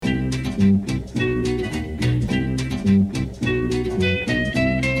Welcome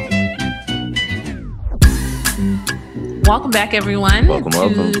back, everyone,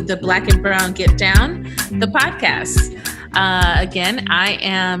 welcome. The Black and Brown Get Down, the podcast. Again, I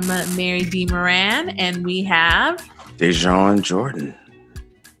am Mary D. Moran, and we have Dejan Jordan.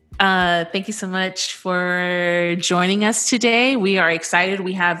 Thank you so much for joining us today. We are excited.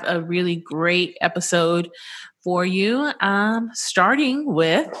 We have a really great episode for you. Starting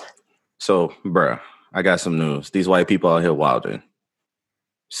with... So, bruh, I got some news. These white people out here wilding.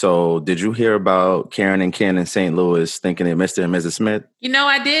 So, did you hear about Karen and Ken in St. Louis thinking they're Mr. and Mrs. Smith? You know,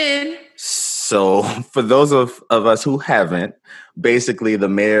 I did. So, for those of us who haven't, basically the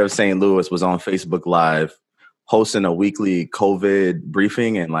mayor of St. Louis was on Facebook Live hosting a weekly COVID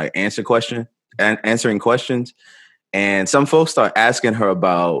briefing and like answering questions. And some folks start asking her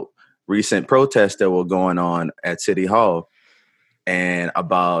about recent protests that were going on at City Hall and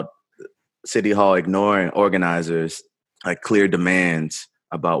about City Hall ignoring organizers like clear demands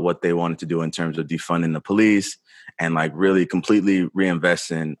about what they wanted to do in terms of defunding the police and like really completely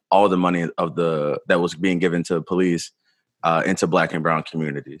reinvesting all the money that was being given to police into Black and brown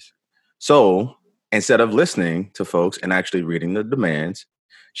communities. So instead of listening to folks and actually reading the demands,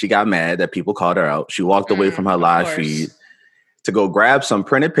 she got mad that people called her out. She walked away from her live feed to go grab some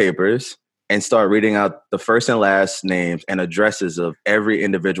printed papers and start reading out the first and last names and addresses of every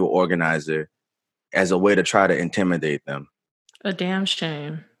individual organizer as a way to try to intimidate them. A damn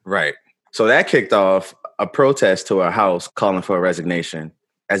shame. Right. So that kicked off a protest to her house calling for a resignation.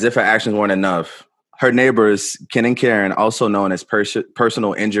 As if her actions weren't enough, her neighbors, Ken and Karen, also known as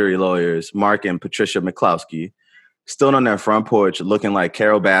personal injury lawyers, Mark and Patricia Miklowski, stood on their front porch looking like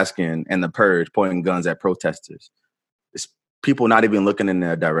Carol Baskin and The Purge, pointing guns at protesters. It's people not even looking in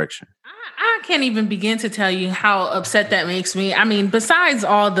their direction. I can't even begin to tell you how upset that makes me. I mean, besides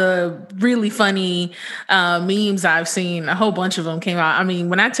all the really funny memes I've seen, a whole bunch of them came out. I mean,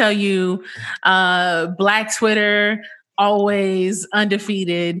 when I tell you Black Twitter, always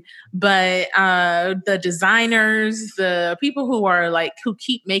undefeated, but the designers, the people who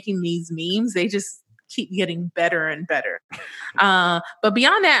keep making these memes, they just keep getting better and better. But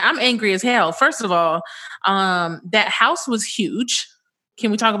beyond that, I'm angry as hell. First of all, that house was huge. Can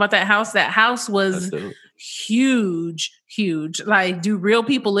we talk about that house? That house was huge. Like, do real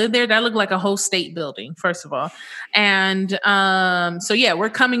people live there? That looked like a whole state building, first of all. And so, yeah, we're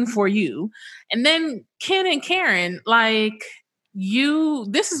coming for you. And then Ken and Karen,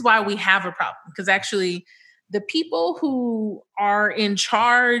 this is why we have a problem. Because actually, the people who are in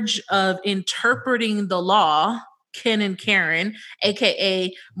charge of interpreting the law, Ken and Karen,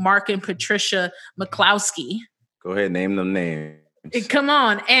 a.k.a. Mark and Patricia Miklowski. Go ahead, name them names. Come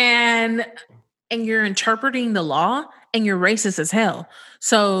on. And you're interpreting the law and you're racist as hell.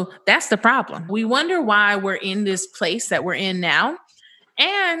 So that's the problem. We wonder why we're in this place that we're in now.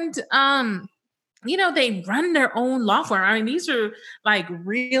 And, they run their own law firm. I mean, these are like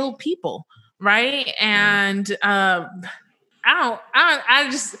real people, right? And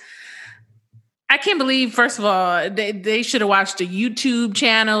I can't believe, first of all, they should have watched a YouTube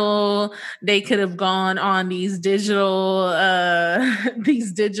channel. They could have gone on these digital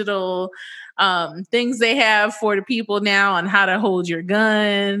things they have for the people now on how to hold your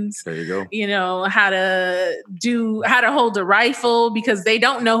guns. There you go. How to hold a rifle, because they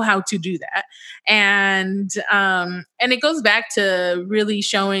don't know how to do that. And it goes back to really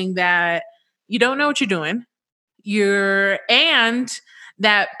showing that you don't know what you're doing.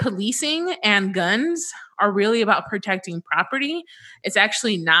 That policing and guns are really about protecting property. It's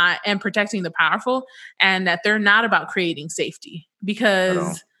actually not, and protecting the powerful, and that they're not about creating safety,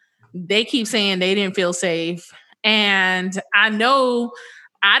 because they keep saying they didn't feel safe. And I know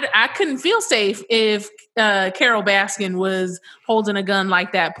I couldn't feel safe if Carol Baskin was holding a gun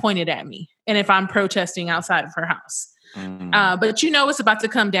like that pointed at me, and if I'm protesting outside of her house. But it's about to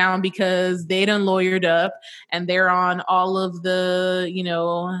come down, because they done lawyered up and they're on all of the,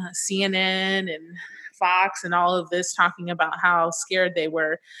 CNN and Fox and all of this talking about how scared they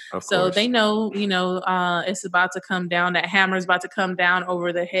were. So they know, it's about to come down. That hammer is about to come down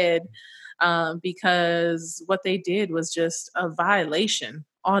over the head, because what they did was just a violation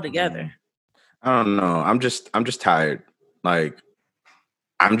altogether. I don't know. I'm just tired. Like,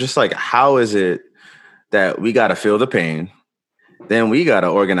 I'm just like, how is it that we got to feel the pain, then we got to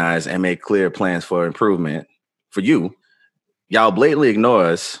organize and make clear plans for improvement for you. Y'all blatantly ignore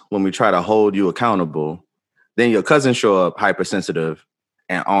us when we try to hold you accountable. Then your cousins show up hypersensitive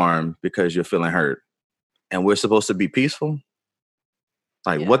and armed because you're feeling hurt. And we're supposed to be peaceful?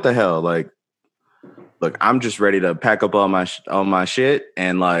 Like, what the hell? Like, look, I'm just ready to pack up all my shit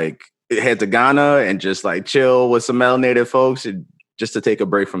and like head to Ghana and just like chill with some melanated folks and just to take a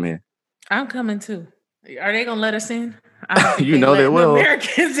break from here. I'm coming too. Are they gonna let us in? You know they will.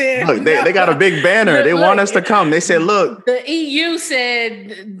 Americans in. Look, they got a big banner. They want us to come. They said, look. The EU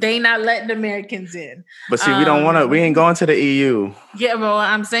said they not letting Americans in. But see, we don't want to. We ain't going to the EU. Yeah, well,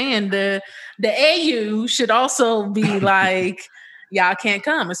 I'm saying the AU should also be like, y'all can't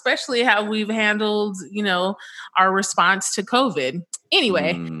come, especially how we've handled, our response to COVID.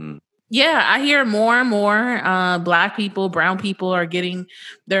 Anyway. Yeah, I hear more and more Black people, brown people are getting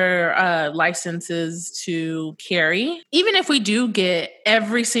their licenses to carry. Even if we do get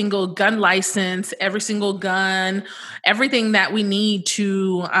every single gun license, every single gun, everything that we need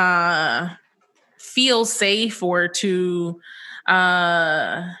to feel safe or to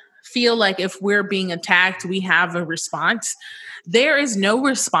feel like if we're being attacked, we have a response. There is no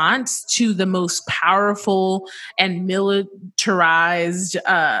response to the most powerful and militarized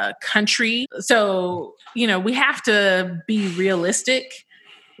country. So, we have to be realistic,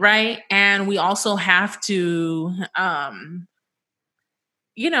 right? And we also have to,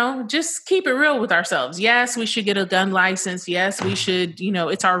 just keep it real with ourselves. Yes, we should get a gun license. Yes, we should,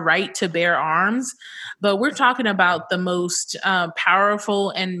 it's our right to bear arms. But we're talking about the most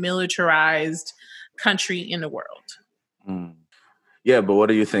powerful and militarized country in the world. Yeah, but what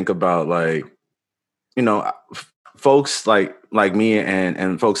do you think about folks like me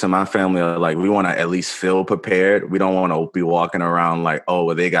and folks in my family are like, we want to at least feel prepared. We don't want to be walking around like, oh,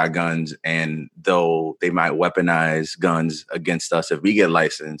 well, they got guns, and though they might weaponize guns against us if we get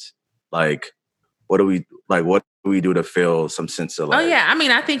licensed, like, what do we do to feel some sense of like? Oh yeah, I mean,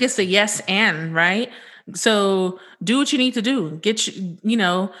 I think it's a yes and, right? So do what you need to do.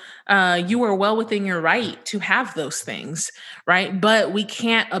 You are well within your right to have those things, right? But we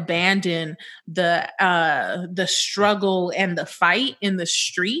can't abandon the struggle and the fight in the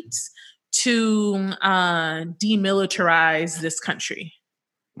streets to demilitarize this country,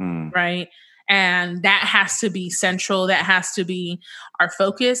 right? And that has to be central. That has to be our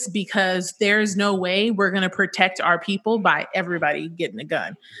focus, because there's no way we're going to protect our people by everybody getting a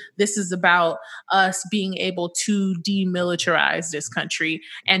gun. This is about us being able to demilitarize this country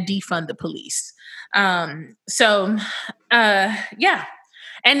and defund the police. Yeah.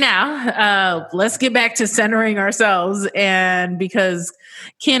 And now let's get back to centering ourselves. And because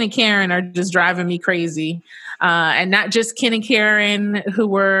Ken and Karen are just driving me crazy. And not just Ken and Karen who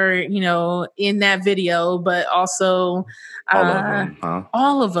were, in that video, but also all of them, huh?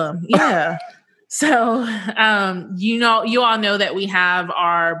 All of them, yeah. So, you all know that we have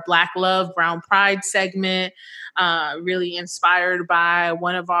our Black Love, Brown Pride segment, really inspired by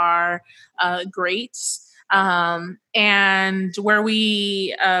one of our greats, and where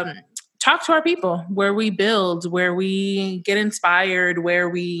we talk to our people, where we build, where we get inspired, where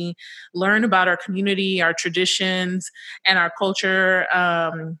we learn about our community, our traditions, and our culture.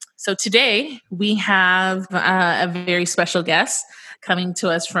 So today we have a very special guest coming to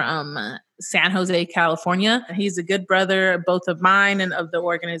us from San Jose, California. He's a good brother, both of mine and of the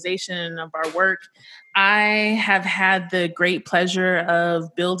organization and of our work. I have had the great pleasure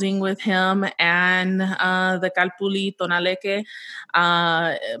of building with him and the Calpulli Tonaleke.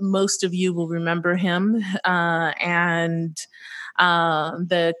 Most of you will remember him and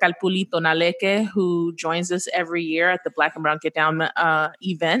the Calpulli Tonaleke, who joins us every year at the Black and Brown Get Down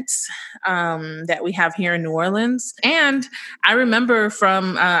events that we have here in New Orleans. And I remember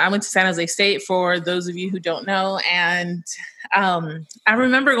I went to San Jose State, for those of you who don't know, and I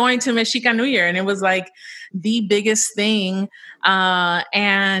remember going to Mexica New Year, and it was like the biggest thing,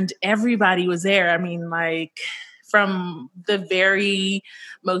 and everybody was there. I mean, like, from the very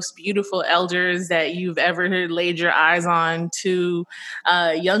most beautiful elders that you've ever laid your eyes on to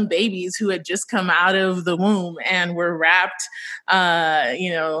young babies who had just come out of the womb and were wrapped,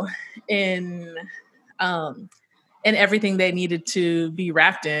 in everything they needed to be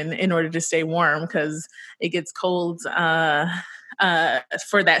wrapped in order to stay warm, because it gets cold for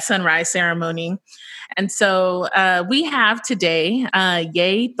that sunrise ceremony. And so we have today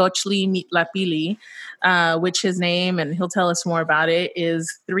Ye Tochli Mitlalpilli, which his name, and he'll tell us more about it,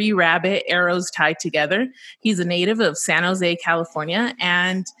 is 3 rabbit arrows tied together. He's a native of San Jose, California.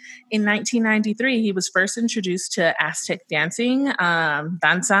 And in 1993, he was first introduced to Aztec dancing,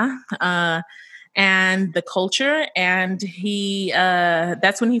 danza, and the culture. And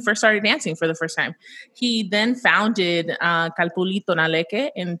that's when he first started dancing for the first time. He then founded Calpulli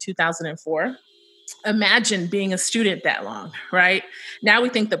Tonaleke in 2004. Imagine being a student that long, right? Now we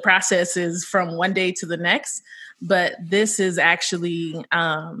think the process is from one day to the next, but this is actually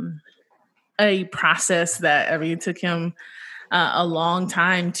a process that, it took him a long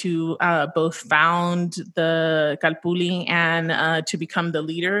time to both found the Calpulli and to become the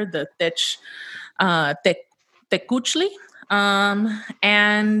leader, the Tecuchli.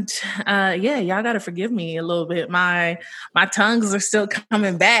 And yeah, y'all gotta forgive me a little bit. My tongues are still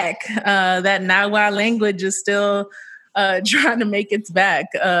coming back. That Nahuatl language is still trying to make its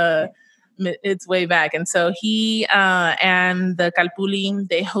way back. And so he and the Calpulli,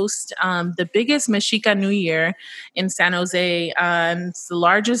 they host the biggest Mexica New Year in San Jose. It's the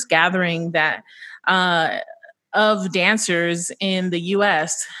largest gathering that of dancers in the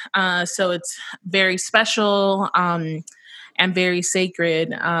U.S. So it's very special and very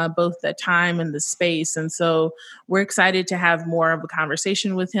sacred, both the time and the space. And so we're excited to have more of a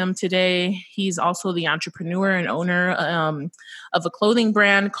conversation with him today. He's also the entrepreneur and owner of a clothing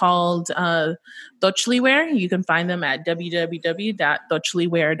brand called Tochliwear. You can find them at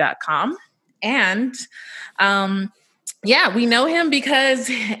www.tochliwear.com. And yeah, we know him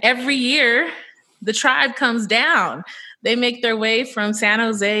because every year the tribe comes down. They make their way from San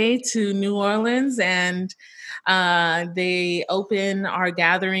Jose to New Orleans, and they open our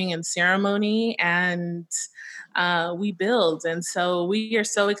gathering and ceremony, and we build. And so we are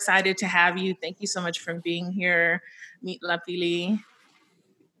so excited to have you. Thank you so much for being here, Mitlalpilli.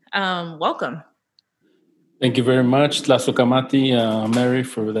 Welcome. Thank you very much, Tlasokamati, Mary,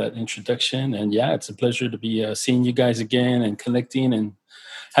 for that introduction. And yeah, it's a pleasure to be seeing you guys again and connecting and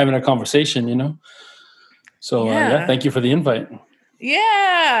having a conversation, So yeah, thank you for the invite.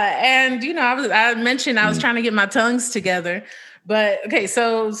 Yeah. And, I mentioned I was trying to get my tongues together. But okay,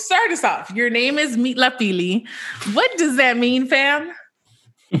 so start us off. Your name is Mitlalpilli. What does that mean, fam?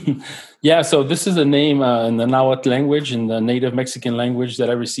 Yeah, so this is a name in the Nahuatl language, in the native Mexican language, that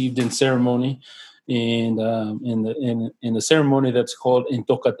I received in ceremony. And in the ceremony that's called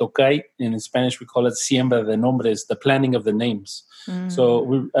Intocatocay, and in Spanish we call it Siembra de Nombres, the planting of the names.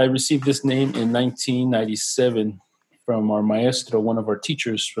 So I received this name in 1997 from our maestro, one of our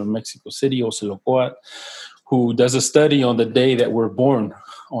teachers from Mexico City, Ocelocoat, who does a study on the day that we're born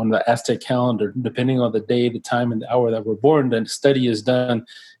on the Aztec calendar. Depending on the day, the time, and the hour that we're born, then the study is done,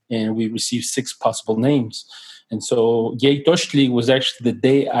 and we receive 6 possible names. And so Yay Tochtli was actually the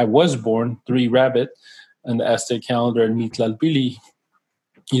day I was born, 3 rabbit, on the Aztec calendar, and Mitlalpilli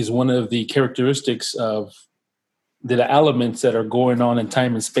is one of the characteristics of the elements that are going on in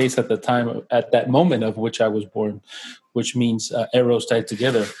time and space at that moment of which I was born, which means arrows tied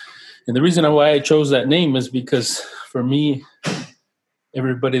together. And the reason why I chose that name is because for me,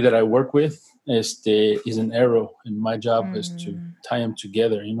 everybody that I work with is an arrow, and my job is to tie them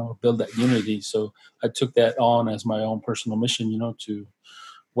together, build that unity. So I took that on as my own personal mission, to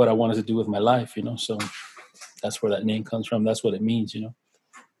what I wanted to do with my life, So that's where that name comes from. That's what it means,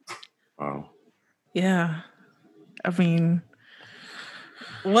 Wow. Yeah. I mean,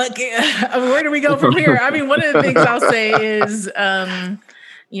 where do we go from here? I mean, one of the things I'll say is,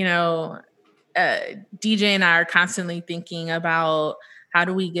 DJ and I are constantly thinking about how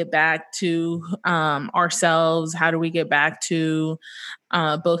do we get back to ourselves? How do we get back to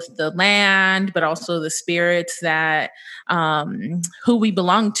both the land, but also the spirits that who we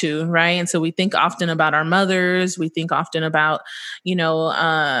belong to, right? And so we think often about our mothers. We think often about, we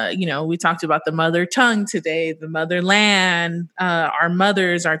talked about the mother tongue today, the motherland, our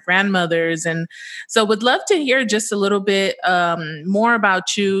mothers, our grandmothers, and so would love to hear just a little bit more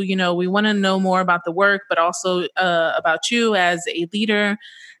about you. We want to know more about the work, but also about you as a leader,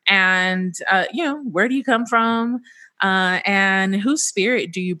 and where do you come from? And whose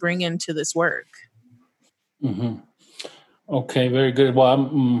spirit do you bring into this work? Mm-hmm. Okay, very good.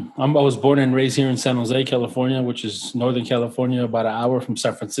 Well, I was born and raised here in San Jose, California, which is Northern California, about an hour from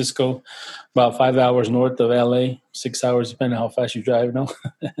San Francisco, about 5 hours north of LA, 6 hours, depending on how fast you drive, Right.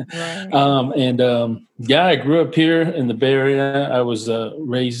 Yeah, I grew up here in the Bay Area. I was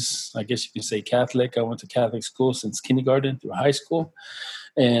raised, I guess you could say, Catholic. I went to Catholic school since kindergarten through high school.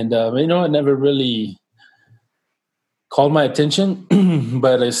 And, it never really called my attention,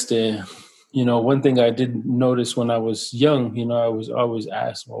 but one thing I did notice when I was young, I was always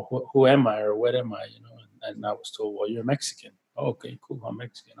asked, well, who am I or what am I, and I was told, well, you're Mexican. Oh, okay, cool. I'm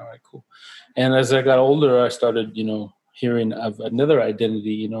Mexican. All right, cool. And as I got older, I started, hearing of another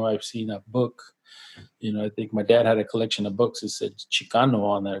identity. I've seen a book, I think my dad had a collection of books that said Chicano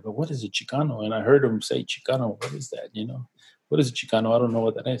on there. I go, what is a Chicano? And I heard him say Chicano. What is that? What is a Chicano? I don't know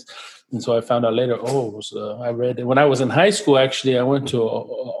what that is. And so I found out later, I read it. When I was in high school, actually, I went to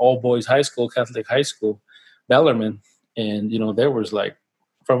all-boys high school, Catholic high school, Bellarmine. And, there was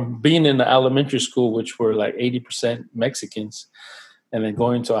from being in the elementary school, which were 80% Mexicans, and then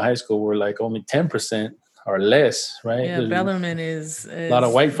going to a high school where only 10% or less, right? Yeah, Bellarmine is a lot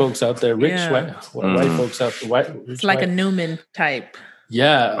of white folks out there, rich white folks out there. It's like a Newman type.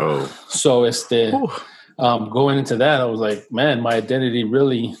 Yeah. So it's going into that, I was like, man, my identity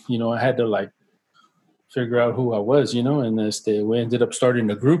really, I had to like figure out who I was, and we ended up starting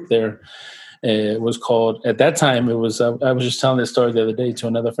a group there. It was called, at that time, it was, I was just telling this story the other day to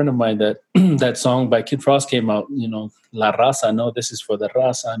another friend of mine that that song by Kid Frost came out, La Raza, no, this is for the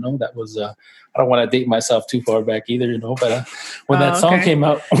Raza, no, that was, I don't want to date myself too far back either, but when that song came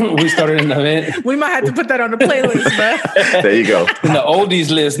out, we started an event. We might have to put that on the playlist, bro. There you go. In the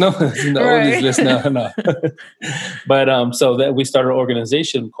oldies list, no, oldies list, no. But so that we started an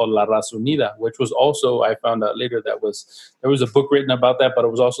organization called La Raza Unida, which was also, I found out later, there was a book written about that, but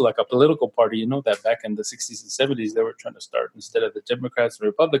it was also like a political party, that back in the 60s and 70s, they were trying to start, instead of the Democrats and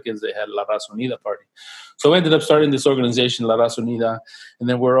Republicans, they had La Raza Unida party. So we ended up starting this organization, La Raza Unida, and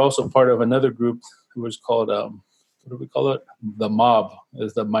then we're also part of another group who was called, what do we call it? The Mob,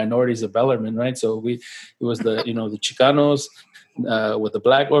 is the minorities of Bellarmine, right? So it was the, the Chicanos, with the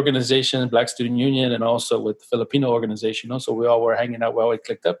Black organization, Black Student Union, and also with the Filipino organization. So we all were hanging out. We always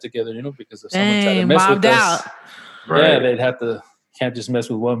clicked up together, because if someone tried to mess with us, yeah, they'd have to. Can't just mess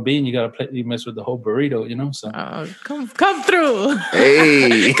with one bean. You gotta mess with the whole burrito. So come through.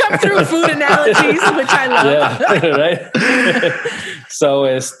 Hey, come through. Food analogies, which I love. Yeah, right. So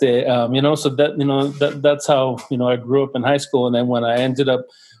it's so that that's how I grew up in high school, and then when I ended up.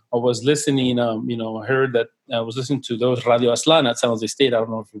 I was listening, I heard that I was listening to those Radio Aslan at San Jose State. I don't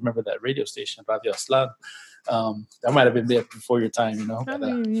know if you remember that radio station, Radio Aslan. That might have been there before your time,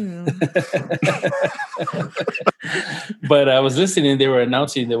 But I was listening. They were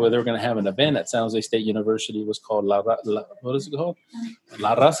announcing that they were going to have an event at San Jose State University. It was called what is it called?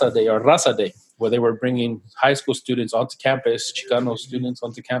 La Raza Day, or Raza Day, where they were bringing high school students onto campus, Chicano students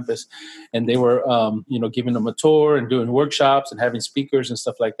onto campus, and they were, giving them a tour and doing workshops and having speakers and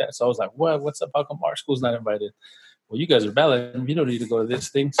stuff like that. So I was like, what's up? How come our school's not invited? Well, you guys are Bellarmine. You don't need to go to this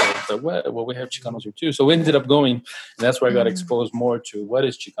thing. So I was like, well, we have Chicanos here too. So we ended up going, and that's where I got exposed more to what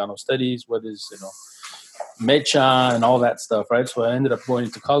is Chicano studies, what is, Mecha and all that stuff, right? So I ended up going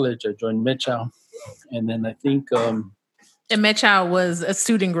to college. I joined Mecha. And then I think... and Mecha was a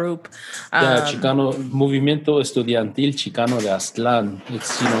student group. Chicano Movimiento Estudiantil Chicano de Aztlán.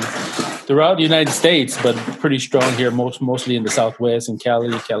 It's, throughout the United States, but pretty strong here, mostly in the Southwest, in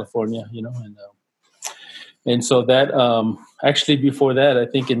Cali, California, and so that, actually before that, I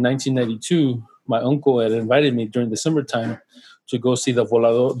think in 1992, my uncle had invited me during the summertime to go see the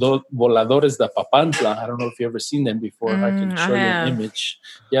Voladores de Papantla. I don't know if you've ever seen them before. I can show you an image.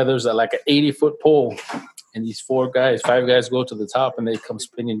 Yeah, there's like an 80-foot pole, and these 5 guys go to the top, and they come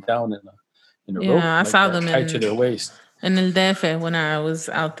spinning down in a rope. Yeah, I saw them tied to their waist. In El DF when I was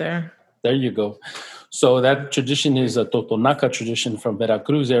out there. There you go. So that tradition is a Totonaca tradition from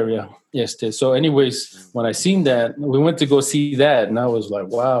Veracruz area. Yes. So anyways, when I seen that, we went to go see that, and I was like,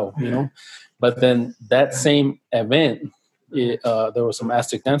 wow, But then that same event, there were some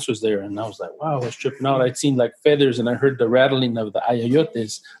Aztec dancers there, and I was like, wow, I was tripping out. I'd seen like feathers, and I heard the rattling of the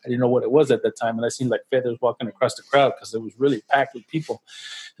ayayotes. I didn't know what it was at that time, and I seen like feathers walking across the crowd because it was really packed with people.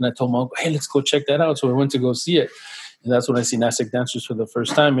 And I told my uncle, hey, let's go check that out. So we went to go see it. And that's when I seen Aztec dancers for the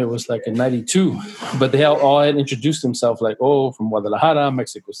first time. It was like in 92. But they all had introduced themselves like, from Guadalajara,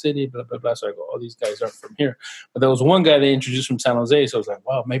 Mexico City, blah, blah, blah. So I go, these guys aren't from here. But there was one guy they introduced from San Jose. So I was like,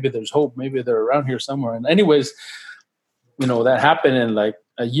 wow, maybe there's hope. Maybe they're around here somewhere. And anyways, that happened. And like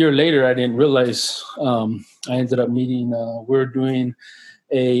a year later, I didn't realize I ended up meeting, we're doing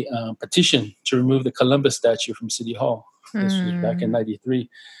a petition to remove the Columbus statue from City Hall. This was back in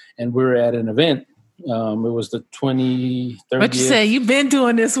 93. And we were at an event. It was the 23rd. What you say? You've been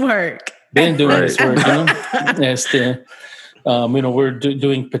doing this work. Been doing this work, we're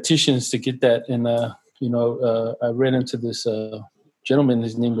doing petitions to get that. And I ran into this gentleman.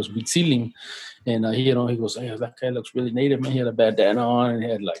 His name was Huitzilim, and he goes, "Hey, that guy looks really native, man. He had a bandana on, and he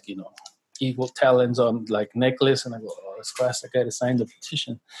had like eagle talons on like necklace." And I go, "Oh, let's go ask that guy to sign the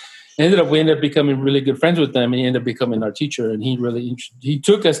petition." We ended up becoming really good friends with them, and he ended up becoming our teacher. And he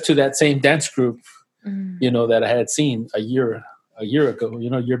took us to that same dance group. That I had seen a year ago,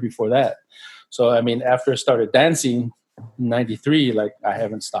 a year before that. So, I mean, after I started dancing in 93, like I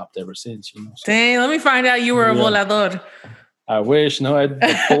haven't stopped ever since, So. Dang, let me find out you were a volador. I wish. No, the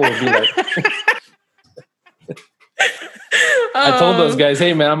pole would be like... I told those guys,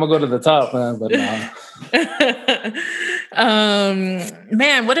 hey, man, I'm going to go to the top, man, but no.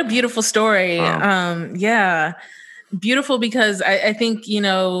 Man, what a beautiful story. Yeah. Beautiful because I think,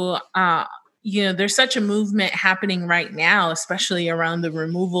 there's such a movement happening right now, especially around the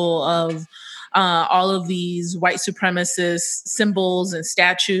removal of all of these white supremacist symbols and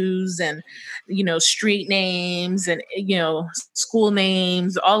statues and, street names and, school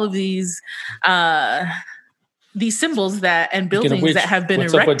names, all of these symbols and buildings that have been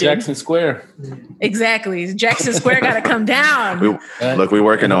what's erected. Up with Jackson Square? Exactly. Jackson Square got to come down. We're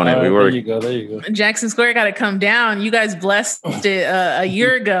working on it. There you go. Jackson Square got to come down. You guys blessed it a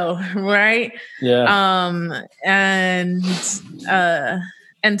year ago, right? Yeah.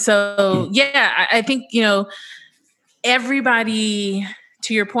 And so, yeah, I think, everybody,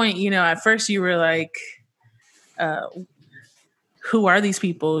 to your point, at first you were like, who are these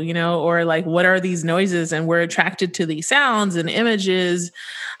people, or like, what are these noises? And we're attracted to these sounds and images.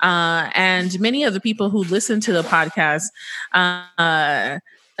 And many of the people who listen to the podcast aren't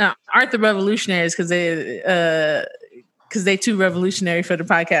the revolutionaries because they too revolutionary for the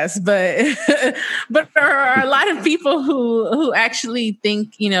podcast, but there are a lot of people who actually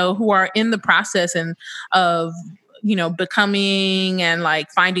think, who are in the process and of, becoming and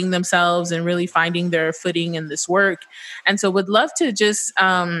like finding themselves and really finding their footing in this work. And so would love to just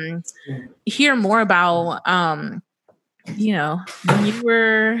hear more about, when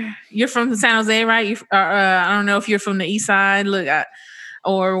you're from San Jose, right? I don't know if you're from the East Side,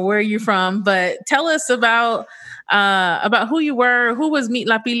 or where you're from, but tell us about who you were. Who was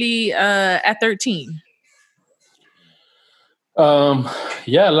Mitlalpilli at 13?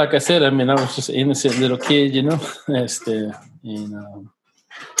 Yeah, like I said, I was just an innocent little kid,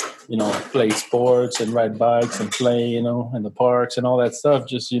 play sports and ride bikes and play, in the parks and all that stuff.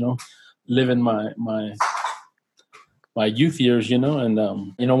 Just, living my youth years, and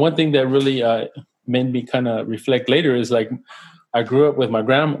one thing that really made me kind of reflect later is like I grew up with my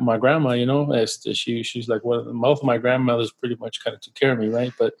grandma, she's like most of my grandmothers pretty much kind of took care of me,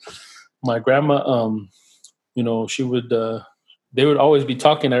 right? But my grandma, she would. They would always be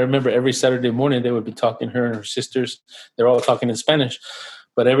talking. I remember every Saturday morning they would be talking, her and her sisters. They're all talking in Spanish.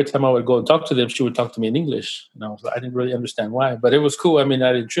 But every time I would go and talk to them, she would talk to me in English. And I didn't really understand why. But it was cool. I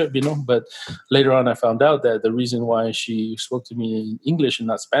didn't trip, But later on I found out that the reason why she spoke to me in English and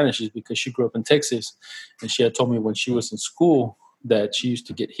not Spanish is because she grew up in Texas. And she had told me when she was in school that she used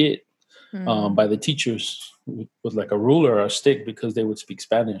to get hit by the teachers with like a ruler or a stick because they would speak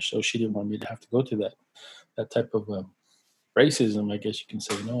Spanish. So she didn't want me to have to go to that type of racism, I guess you can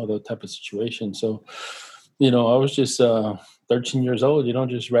say, that type of situation. So, I was just 13 years old,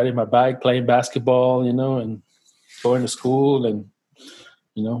 just riding my bike, playing basketball, and going to school. And,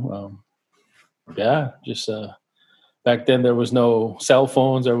 back then there was no cell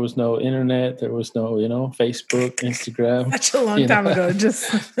phones, there was no internet, there was no, Facebook, Instagram. Such a long time ago.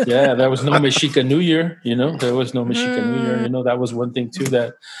 Yeah, there was no Mexica New Year, there was no Mexica New Year. That was one thing too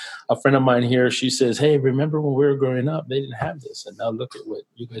that a friend of mine here, she says, hey, remember when we were growing up, they didn't have this. And now look at what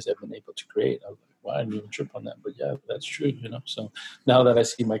you guys have been able to create. I was like, well, I didn't even trip on that. But yeah, that's true, So now that I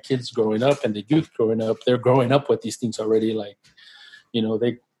see my kids growing up and the youth growing up, they're growing up with these things already. Like,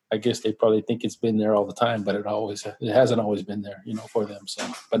 I guess they probably think it's been there all the time, but it hasn't always been there, for them. So,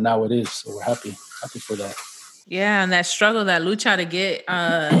 but now it is. So we're happy for that. Yeah. And that struggle, that lucha to get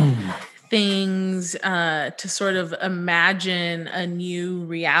things to sort of imagine a new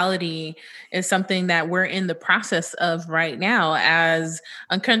reality is something that we're in the process of right now as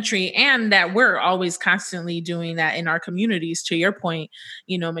a country, and that we're always constantly doing that in our communities. To your point,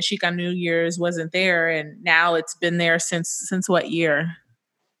 Mexica New Year's wasn't there, and now it's been there since what year?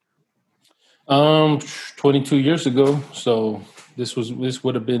 22 years ago. So this was our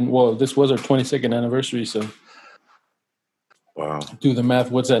 22nd anniversary. So wow. Do the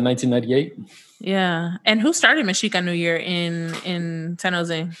math. What's that? 1998. Yeah. And who started Mexica New Year in San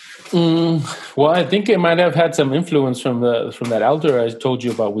Jose? Well, I think it might have had some influence from that elder I told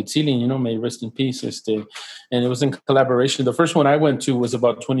you about, Huitzilin, may rest in peace. And it was in collaboration. The first one I went to was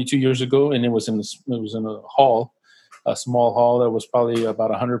about 22 years ago, and it was in a hall, a small hall. There was probably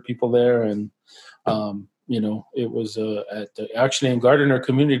about 100 people there, and it was actually in Gardiner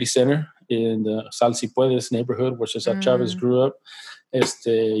Community Center in the Sal Si Puedes neighborhood where Cesar Chavez grew up.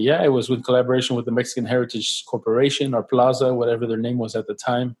 It was with collaboration with the Mexican Heritage Corporation or Plaza, whatever their name was at the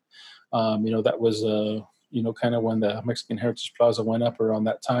time. That was kind of when the Mexican Heritage Plaza went up around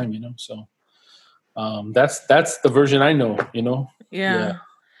that time. So that's the version I know. Yeah.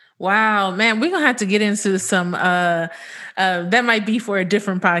 Wow, man, we're gonna have to get into some that might be for a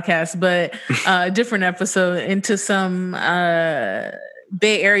different podcast, but a different episode, into some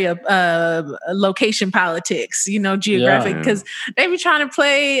Bay Area location politics, geographic, because they be trying to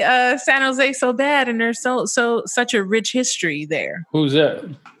play San Jose so bad, and there's such a rich history there. Who's that?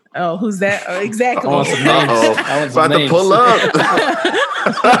 Oh, who's that? Oh, exactly. I want some names. About to pull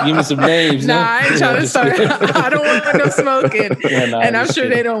up. Give me some names. Nah, I ain't trying to start. I don't want no smoking. Yeah, and I'm sure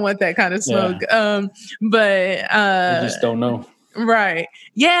they don't want that kind of smoke. Yeah. But we just don't know. Right.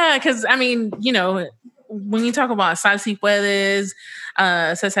 Yeah, because I mean, you know, when you talk about Sal Si Puedes,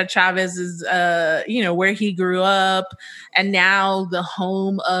 Cesar Chavez is, you know, where he grew up, and now the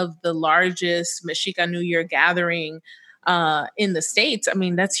home of the largest Mexica New Year gathering in the States. I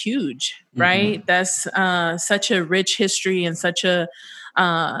mean, that's huge, right? Mm-hmm. That's such a rich history and such a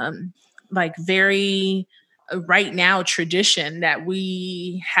like very right now tradition that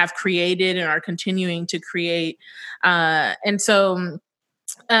we have created and are continuing to create. And so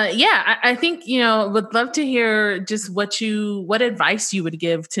I think, you know, would love to hear just what advice you would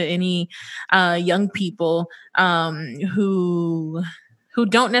give to any young people who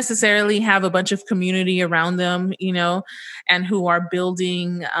don't necessarily have a bunch of community around them, you know, and who are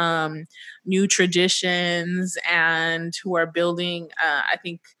building new traditions and who are building, I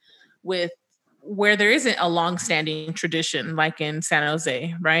think, with where there isn't a long-standing tradition like in San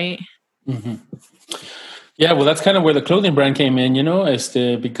Jose, right? Mm-hmm. Yeah, well, that's kind of where the clothing brand came in, you know,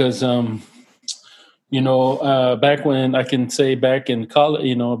 because, you know, back when I can say back in college,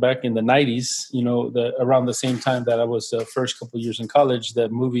 you know, back in the 90s, you know, around the same time that I was the first couple of years in college,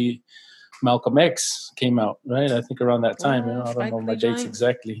 that movie Malcolm X came out, right? I think around that time, you know, I don't know my dates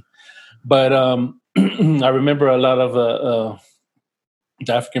exactly. But I remember a lot of the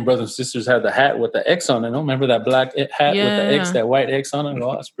African brothers and sisters had the hat with the X on it. I don't remember that black hat with the X, that white X on it.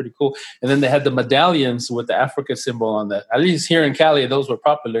 Well, that's pretty cool. And then they had the medallions with the Africa symbol on that. At least here in Cali, those were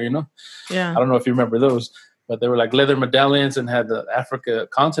popular, you know? Yeah. I don't know if you remember those, but they were like leather medallions and had the Africa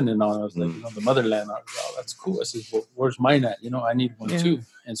continent on it. I was like, you know, the motherland. I was like, oh, that's cool. I said, well, where's mine at? You know, I need one too.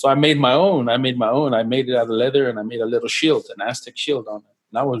 And so I made my own. I made it out of leather, and I made a little shield, an Aztec shield on it.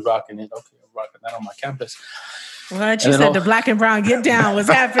 And I was rocking it. Okay, I'm rocking that on my campus. What you said, the black and brown get down was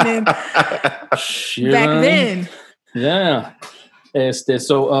happening back then. Yeah.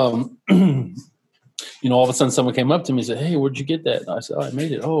 So, you know, all of a sudden someone came up to me and said, hey, where'd you get that? And I said, oh, I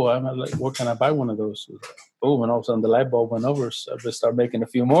made it. Oh, I'm like, where can I buy one of those? Boom. And all of a sudden the light bulb went over. So I just started making a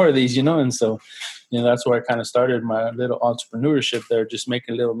few more of these, you know. And so, you know, that's where I kind of started my little entrepreneurship there, just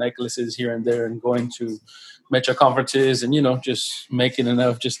making little necklaces here and there and going to Metro conferences and, you know, just making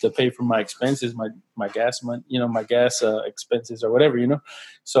enough just to pay for my expenses, my gas money, you know, my gas expenses or whatever, you know.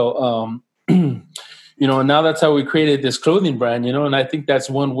 So, you know, and now that's how we created this clothing brand, you know, and I think that's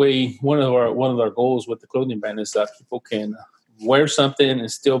one way, one of our goals with the clothing brand is that people can wear something and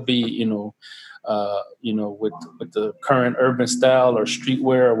still be, you know, with the current urban style or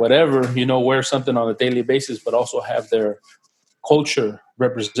streetwear or whatever, you know, wear something on a daily basis, but also have their culture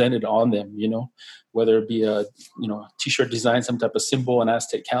represented on them, you know, whether it be a, you know, t-shirt design, some type of symbol, an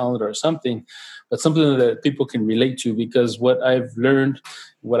Aztec calendar or something, but something that people can relate to. Because what I've learned,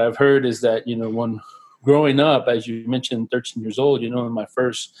 what I've heard is that, you know, when growing up, as you mentioned, 13 years old, you know, in my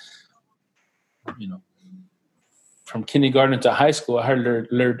first, you know, from kindergarten to high school, I hardly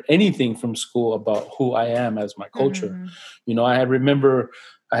learned anything from school about who I am as my culture. Mm-hmm. You know, I remember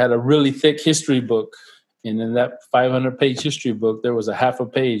I had a really thick history book, and in that 500-page history book, there was a half a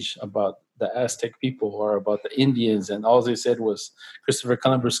page about the Aztec people or about the Indians, and all they said was Christopher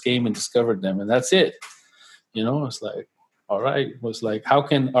Columbus came and discovered them, and that's it. You know, it's like, all right, it was like, how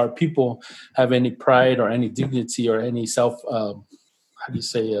can our people have any pride or any dignity or any self,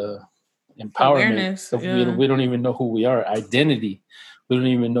 empowerment? We don't even know who we are. Identity. We don't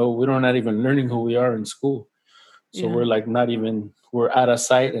even know. We're not even learning who we are in school. So we're like we're out of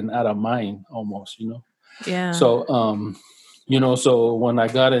sight and out of mind almost, you know? Yeah. So, you know, so when I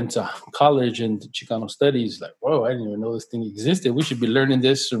got into college and Chicano studies, like, whoa, I didn't even know this thing existed. We should be learning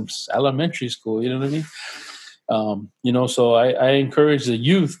this from elementary school. You know what I mean? You know, so I encourage the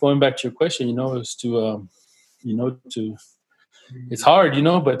youth, going back to your question, you know, is to, you know, it's hard, you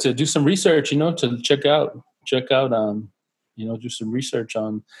know, but to do some research, you know, to check out, you know, do some research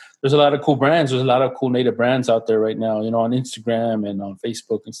on, there's a lot of cool brands. There's a lot of cool native brands out there right now, you know, on Instagram and on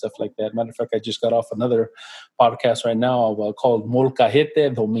Facebook and stuff like that. Matter of fact, I just got off another podcast right now called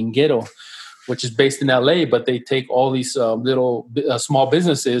Molcajete Dominguero, which is based in LA, but they take all these little small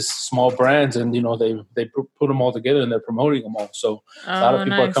businesses, small brands, and, you know, they put them all together and they're promoting them all. So a lot of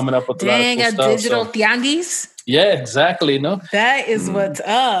people are coming up with a lot of cool stuff. Digital tianguis. Yeah, exactly. No, that is what's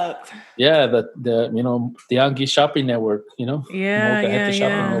up. Yeah, the you know, Tianguis Shopping Network, you know, Shopping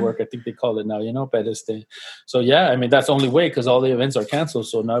Network, I think they call it now, you know, but so yeah, I mean, that's the only way, because all the events are canceled,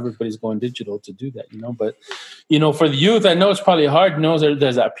 so now everybody's going digital to do that, you know. But, you know, for the youth, I know it's probably hard, you know,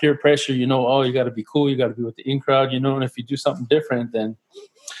 there's that peer pressure, you know, oh, you got to be cool, you got to be with the in crowd, you know, and if you do something different, then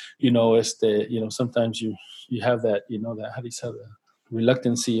sometimes you have that, that, how do you say that,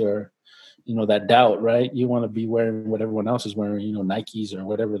 reluctancy, or, that doubt, right? You want to be wearing what everyone else is wearing, Nikes or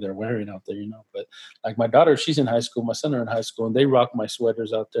whatever they're wearing out there, but like my daughter, she's in high school, my son are in high school, and they rock my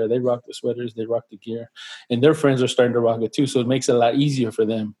sweaters out there. They rock the sweaters, they rock the gear, and their friends are starting to rock it too. So it makes it a lot easier for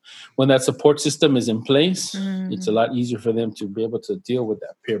them when that support system is in place. It's a lot easier for them to be able to deal with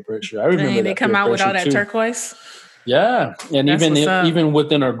that peer pressure. I remember they come out with all that turquoise. Yeah, and even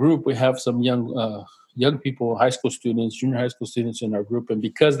within our group, we have some young people, high school students, junior high school students in our group, and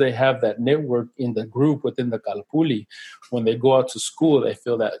because they have that network in the group within the Kalapuli, when they go out to school, they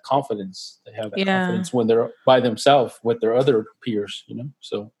feel that confidence. They have that confidence when they're by themselves with their other peers.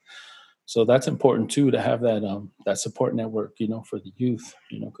 So that's important too, to have that support network, for the youth.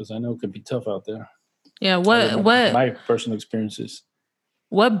 Because I know it can be tough out there. Yeah. What my personal experiences.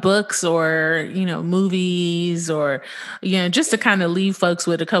 What books or, movies or, just to kind of leave folks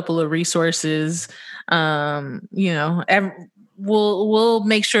with a couple of resources, we'll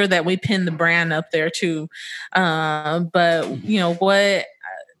make sure that we pin the brand up there too. But, what,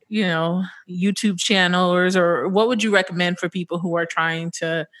 YouTube channels, or what would you recommend for people who are trying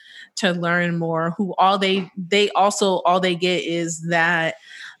to learn more, who all they get is that,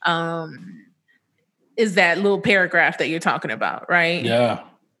 little paragraph that you're talking about, right? Yeah,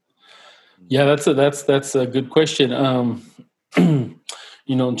 that's a good question.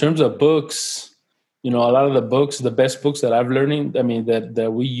 In terms of books, a lot of the best books that I've learning,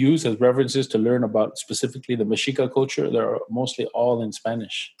 that we use as references to learn about specifically the Mexica culture, they're mostly all in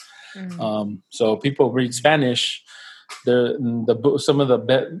Spanish. So people read Spanish. One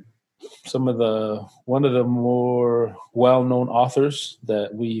of the more well-known authors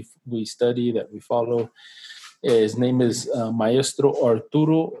that we study, that we follow, his name is Maestro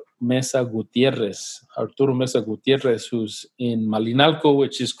Arturo Mesa Gutierrez, who's in Malinalco,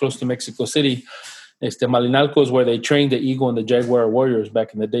 which is close to Mexico City. Malinalco is where they trained the Eagle and the Jaguar warriors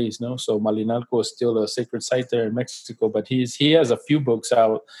back in the days, no? So Malinalco is still a sacred site there in Mexico, but he has a few books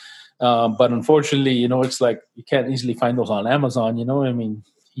out. But unfortunately, it's like you can't easily find those on Amazon,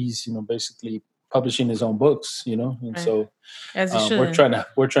 he's, basically publishing his own books, and right. So we're trying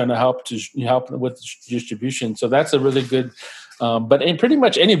to help with distribution. So that's a really good, but in pretty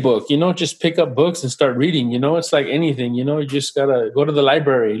much any book, just pick up books and start reading, it's like anything, you just gotta go to the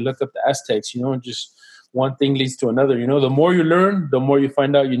library, look up the Aztecs, just one thing leads to another. The more you learn, the more you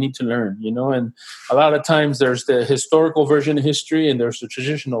find out you need to learn, and a lot of times there's the historical version of history and there's the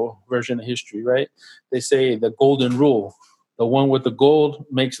traditional version of history, right? They say the golden rule. The one with the gold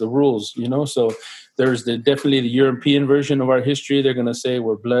makes the rules, So there's definitely the European version of our history. They're going to say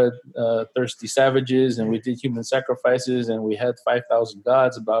we're blood-thirsty savages and we did human sacrifices and we had 5,000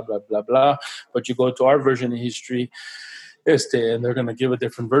 gods, blah, blah, blah, blah. But you go to our version of history, and they're going to give a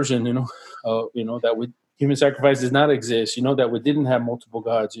different version, that human sacrifice does not exist, that we didn't have multiple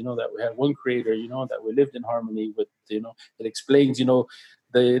gods, that we had one creator, that we lived in harmony with, it explains,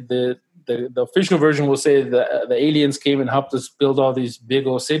 the official version will say the aliens came and helped us build all these big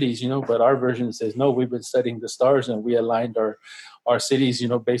old cities, but our version says, no, we've been studying the stars and we aligned our cities,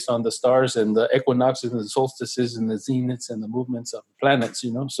 based on the stars and the equinoxes and the solstices and the zeniths and the movements of the planets,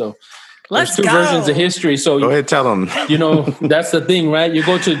 So there's two versions of history. So go ahead, tell them. That's the thing, right? You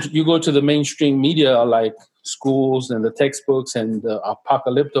go to the mainstream media like schools and the textbooks and the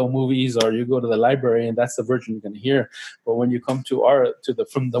apocalypto movies, or you go to the library and that's the version you're going to hear. But when you come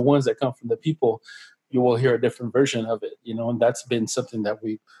from the ones that come from the people, you will hear a different version of it, and that's been something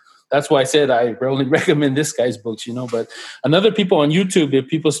that's why I said I only recommend this guy's books, but another people on YouTube, if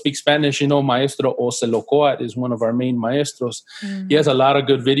people speak Spanish, Maestro Ocelocoat is one of our main maestros. Mm-hmm. He has a lot of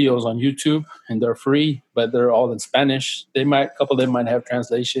good videos on YouTube and they're free, but they're all in Spanish. A couple of them might have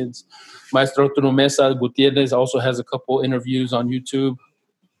translations. Maestro Arturo Mesa Gutierrez also has a couple interviews on YouTube.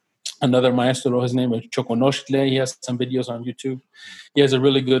 Another maestro, his name is Choconostle. He has some videos on YouTube. He has a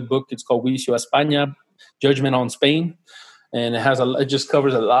really good book. It's called Juicio a España, Judgment on Spain. And it just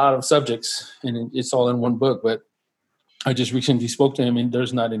covers a lot of subjects, and it's all in one book. But I just recently spoke to him, and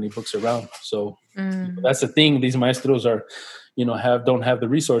there's not any books around. So that's the thing. These maestros are, don't have the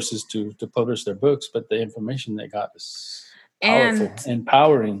resources to publish their books, but the information they got is powerful and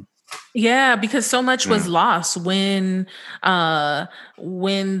empowering. Yeah, because so much was lost when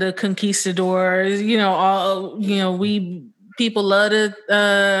the conquistadors, people love to,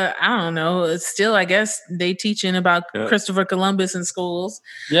 I don't know, it's still, I guess, they teaching about Christopher Columbus in schools.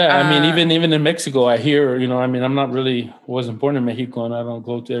 Yeah, even in Mexico, I hear, wasn't born in Mexico and I don't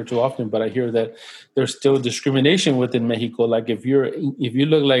go there too often, but I hear that there's still discrimination within Mexico. Like if you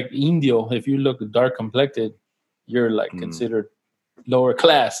look like Indio, if you look dark complected, you're like considered lower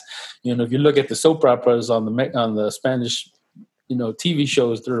class. If you look at the soap operas on the Spanish, TV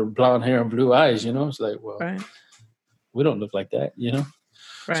shows, they're blonde hair and blue eyes. It's like, well, right. we don't look like that.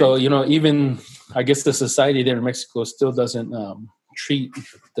 Right. So even I guess the society there in Mexico still doesn't treat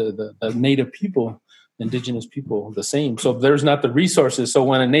the native people, indigenous people, the same. So there's not the resources. So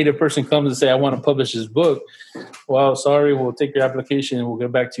when a native person comes and say, I want to publish this book, well, sorry, we'll take your application and we'll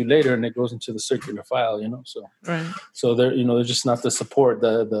get back to you later, and it goes into the circular file. So right. So there, there's just not the support.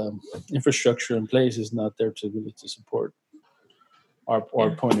 The infrastructure in place is not there to support our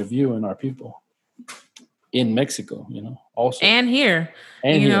point of view and our people in Mexico, also. And here,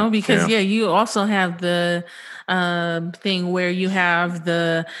 because you also have the thing where you have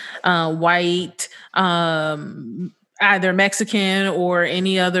the white, either Mexican or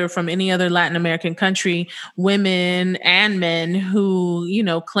from any other Latin American country, women and men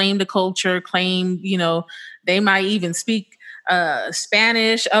who, claim the culture, they might even speak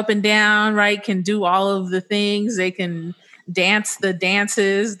Spanish up and down, right? Can do all of the things. They can dance the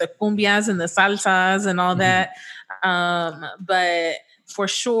dances, the cumbias and the salsas and all that. But for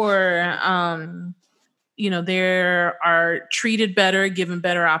sure, they are treated better, given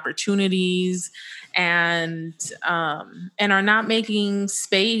better opportunities, and are not making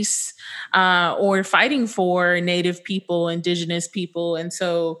space or fighting for Native people, indigenous people. And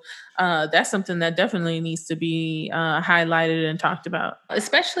so that's something that definitely needs to be highlighted and talked about,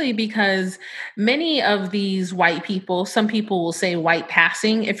 especially because many of these white people, some people will say white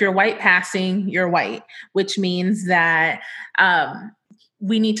passing. If you're white passing, you're white, which means that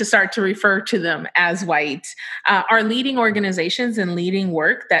we need to start to refer to them as white, are leading organizations and leading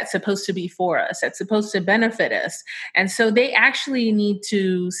work that's supposed to be for us, that's supposed to benefit us. And so they actually need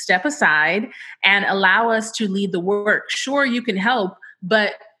to step aside and allow us to lead the work. Sure, you can help,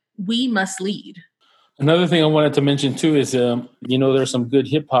 but we must lead. Another thing I wanted to mention too is, there's some good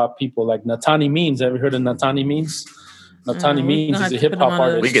hip hop people like Natani Means. Have you heard of Natani Means? Natani Means is a hip hop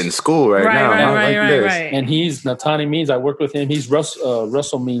artist. We get in school right now. Right. And he's Natani Means. I worked with him. He's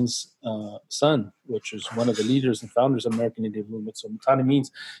Russell Means' son, which is one of the leaders and founders of American Indian Movement. So Natani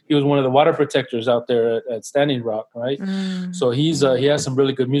Means, he was one of the water protectors out there at Standing Rock, right? So he has some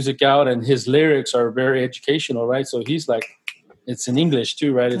really good music out, and his lyrics are very educational, right? So he's like, it's in English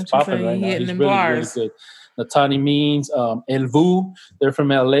too, right? It's popping right now. He's really good. Natani Means, El Vu, they're from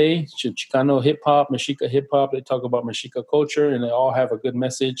LA, Chicano hip hop, Mexica hip hop. They talk about Mexica culture, and they all have a good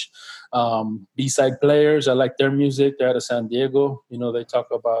message. B-side players, I like their music. They're out of San Diego. They talk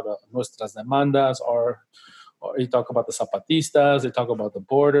about Nuestras Demandas, or they talk about the Zapatistas. They talk about the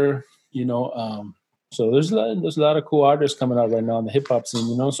border. So there's a lot of cool artists coming out right now in the hip hop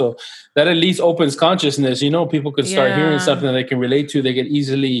scene, so that at least opens consciousness. People could start hearing something that they can relate to, they can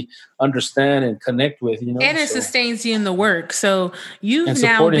easily understand and connect with, And it sustains you in the work. So you've and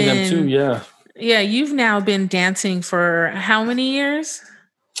now supporting been, them too, Yeah, you've now been dancing for how many years?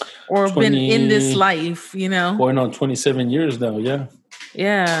 Or been in this life, Going on 27 years now, yeah.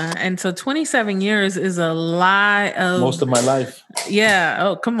 Yeah, and so 27 years is a lot of most of my life. Yeah.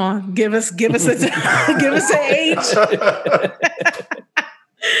 Oh, come on, give us give us an age.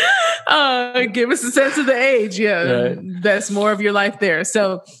 Give us a sense of the age. Yeah, right. That's more of your life there.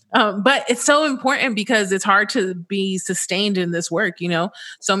 So, but it's so important because it's hard to be sustained in this work.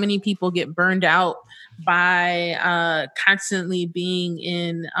 So many people get burned out by constantly being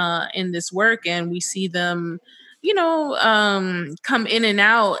in this work, and we see them come in and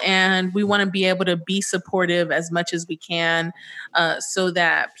out, and we want to be able to be supportive as much as we can so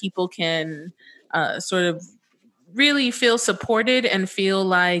that people can sort of really feel supported and feel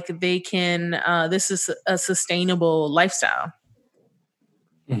like they can, this is a sustainable lifestyle.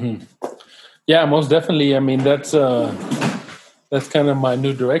 Mm-hmm. Yeah, most definitely. I mean, that's kind of my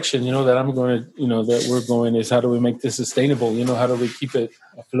new direction, that I'm going to, that we're going is how do we make this sustainable? How do we keep it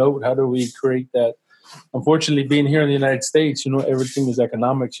afloat? How do we create that? Unfortunately, being here in the United States, everything is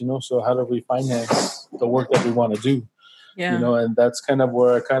economics, so how do we finance the work that we want to do? Yeah. And that's kind of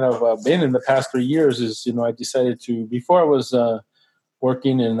where I kind of been in the past 3 years is, I decided to, before I was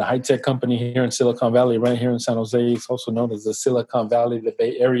working in a high-tech company here in Silicon Valley, right here in San Jose. It's also known as the Silicon Valley, the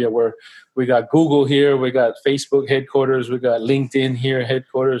Bay Area, where we got Google here, we got Facebook headquarters, we got LinkedIn here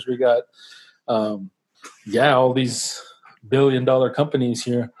headquarters, we got, all these billion-dollar companies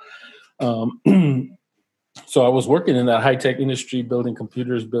here. So I was working in that high-tech industry, building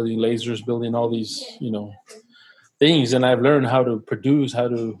computers, building lasers, building all these, things. And I've learned how to produce, how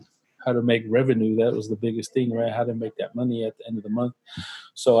to make revenue. That was the biggest thing, right? How to make that money at the end of the month.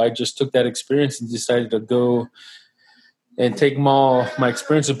 So I just took that experience and decided to go and take my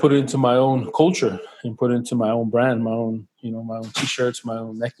experience and put it into my own culture and put it into my own brand, my own my own T-shirts, my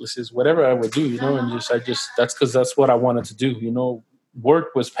own necklaces, whatever I would do, and that's because that's what I wanted to do.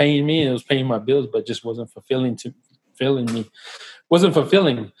 Work was paying me, and it was paying my bills, but just wasn't fulfilling me. Wasn't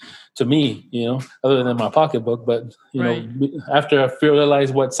fulfilling to me, other than my pocketbook. But after I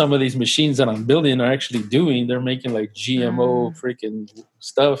realized what some of these machines that I'm building are actually doing, they're making like GMO freaking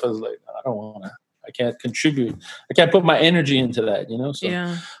stuff. I was like, I don't want to. I can't contribute. I can't put my energy into that, So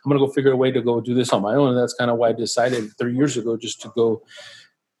I'm gonna go figure a way to go do this on my own. And that's kind of why I decided 3 years ago just to go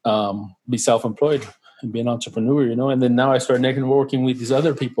be self-employed and be an entrepreneur, And then now I start working with these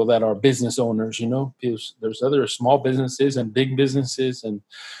other people that are business owners, because there's other small businesses and big businesses and,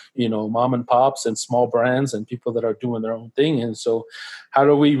 mom and pops and small brands and people that are doing their own thing. And so how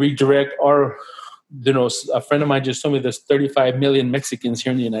do we redirect our, a friend of mine just told me there's 35 million Mexicans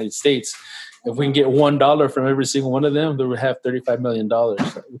here in the United States. If we can get $1 from every single one of them, they would have $35 million.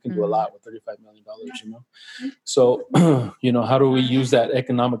 We can do a lot with $35 million, So, how do we use that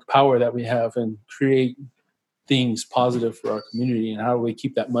economic power that we have and create things positive for our community? And how do we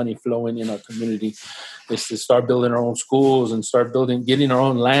keep that money flowing in our community? Is to start building our own schools and start getting our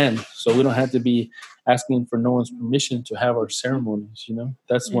own land, so we don't have to be asking for no one's permission to have our ceremonies.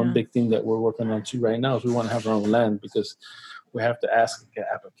 That's one big thing that we're working on too right now. Is we want to have our own land because we have to ask, get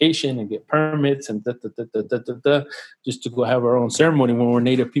application and get permits and just to go have our own ceremony when we're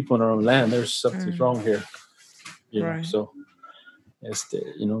Native people in our own land. There's something wrong here, So,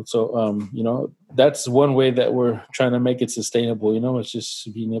 that's one way that we're trying to make it sustainable. It's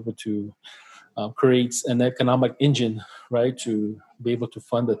just being able to create an economic engine, right, to be able to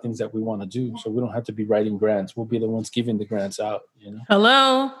fund the things that we want to do. So we don't have to be writing grants. We'll be the ones giving the grants out.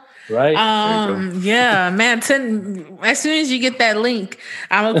 Hello. Right. Yeah, man. As soon as you get that link,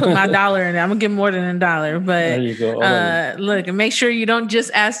 I'm gonna put my $1 in. I'm gonna give more than $1. But there you go. Look, and make sure you don't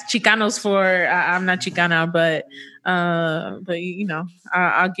just ask Chicanos for. I'm not Chicana, but I'll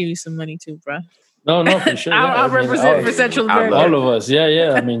give you some money too, bro. No, for sure. I'll represent for Central America. All of us.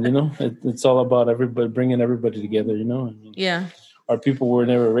 Yeah. I mean, it's all about everybody, bringing everybody together. Yeah. Our people were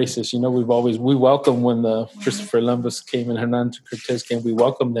never racist. We welcomed when Christopher Columbus came and Hernando Cortez came. We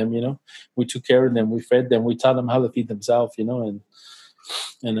welcomed them. We took care of them. We fed them. We taught them how to feed themselves. And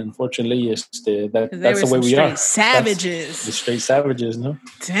unfortunately, that's the way we are. Savages. The straight savages, no?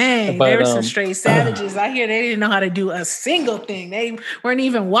 Dang, there were some straight savages. I hear they didn't know how to do a single thing. They weren't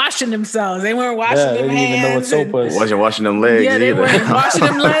even washing themselves. They weren't washing their hands. They didn't even know what soap was. Wasn't washing them legs either. They weren't washing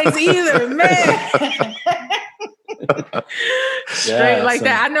them legs either, man. Straight like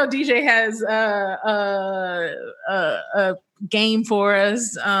that. I know DJ has a game for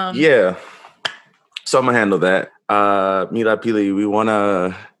us. Yeah. So I'm going to handle that. Mitlalpilli, we want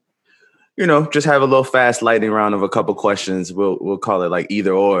to, just have a little fast lightning round of a couple questions. We'll call it like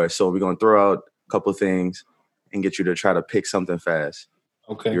either or. So we're going to throw out a couple things and get you to try to pick something fast.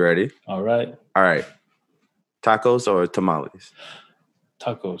 Okay. You ready? All right. Tacos or tamales?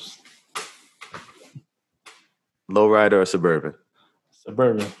 Tacos. Lowrider or Suburban?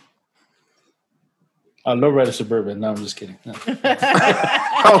 Suburban. Lowrider Suburban. No, I'm just kidding. No.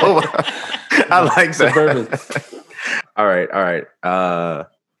 I like that. Suburban. All right.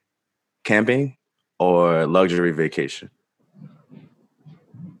 Camping or luxury vacation?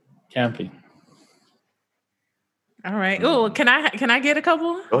 Camping. All right. Oh, can I get a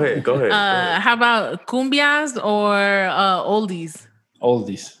couple? Go ahead. How about cumbias or oldies?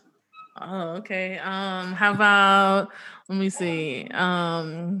 Oldies. Oh, okay. How about, let me see.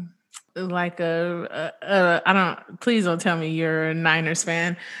 Like please don't tell me you're a Niners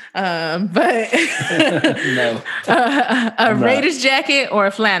fan. But no. A Raiders jacket or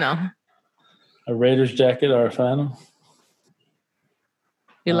a flannel? A Raiders jacket or a flannel?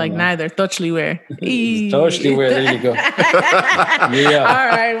 You're like neither. Totally wear. Totally wear. There you go. Yeah. All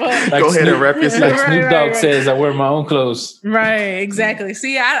right. Well, go ahead and rep yourself. Like Snoop Dogg says, I wear my own clothes. Right. Exactly.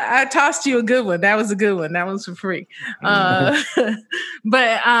 See, I tossed you a good one. That was a good one. That was for free. But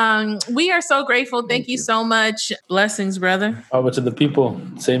we are so grateful. Thank you so much. Blessings, brother. Over to the people.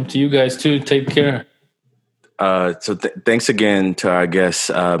 Same to you guys too. Take care. So thanks again to our guest,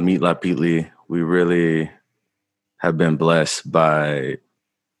 Mitlalpilli. We really have been blessed by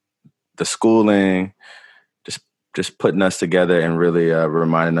the schooling, just putting us together and really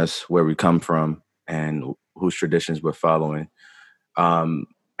reminding us where we come from and whose traditions we're following. And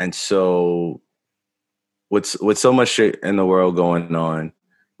so with so much shit in the world going on,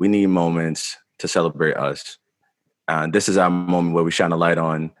 we need moments to celebrate us. This is our moment where we shine a light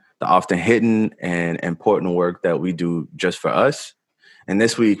on the often hidden and important work that we do just for us. And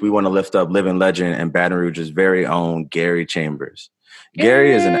this week, we want to lift up living legend and Baton Rouge's very own Gary Chambers.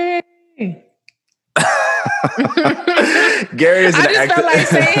 Gary is an... Gary is an I just felt like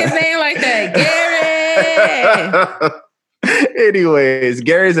saying his name like that. Gary. Anyways,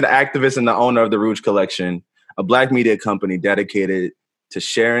 Gary is an activist and the owner of the Rouge Collection, a Black media company dedicated to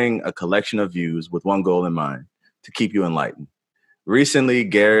sharing a collection of views with one goal in mind, to keep you enlightened. Recently,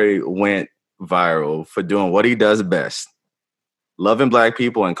 Gary went viral for doing what he does best, loving Black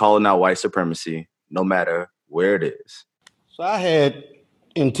people and calling out white supremacy, no matter where it is. So I had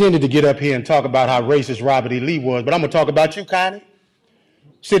intended to get up here and talk about how racist Robert E. Lee was, but I'm going to talk about you, Connie,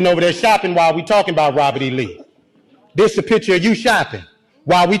 sitting over there shopping while we talking about Robert E. Lee. This is a picture of you shopping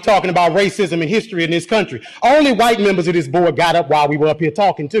while we talking about racism and history in this country. Only white members of this board got up while we were up here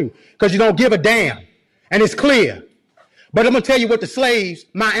talking too, because you don't give a damn, and it's clear. But I'm going to tell you what the slaves,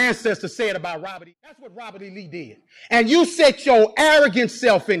 my ancestors, said about Robert E. That's what Robert E. Lee did. And you set your arrogant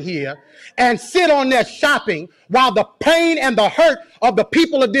self in here and sit on there shopping while the pain and the hurt of the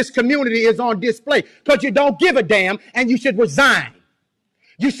people of this community is on display, because you don't give a damn and you should resign.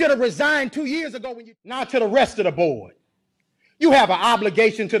 You should have resigned 2 years ago. Now to the rest of the board. You have an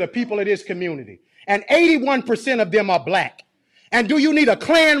obligation to the people of this community, and 81% of them are Black. And do you need a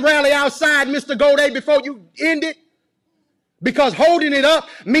Klan rally outside, Mr. Godet, before you end it? Because holding it up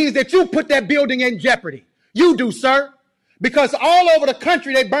means that you put that building in jeopardy. You do, sir. Because all over the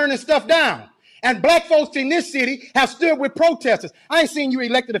country, they burning stuff down. And Black folks in this city have stood with protesters. I ain't seen you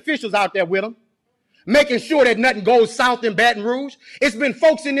elected officials out there with them, making sure that nothing goes south in Baton Rouge. It's been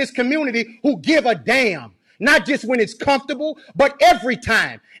folks in this community who give a damn, not just when it's comfortable, but every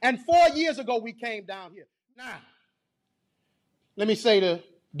time. And 4 years ago, we came down here. Now, let me say to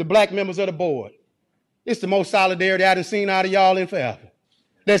the Black members of the board, it's the most solidarity I've seen out of y'all in forever.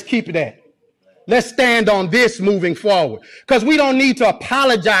 Let's keep it that. Let's stand on this moving forward, because we don't need to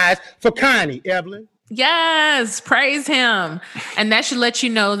apologize for Connie, Evelyn. Yes, praise him. And that should let you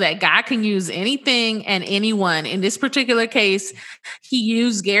know that God can use anything and anyone. In this particular case, he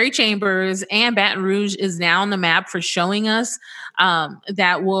used Gary Chambers, and Baton Rouge is now on the map for showing us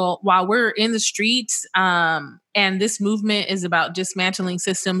that while we're in the streets, and this movement is about dismantling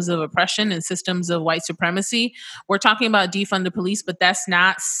systems of oppression and systems of white supremacy, we're talking about defund the police, but that's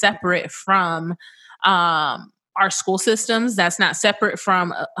not separate from our school systems. That's not separate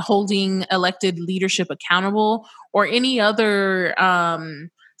from holding elected leadership accountable or any other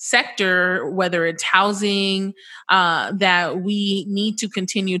sector, whether it's housing, that we need to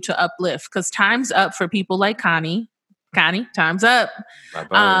continue to uplift, because time's up for people like Connie, time's up,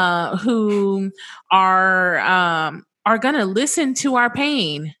 who are going to listen to our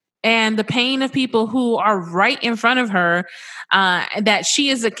pain and the pain of people who are right in front of her, that she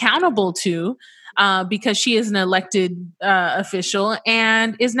is accountable to, because she is an elected official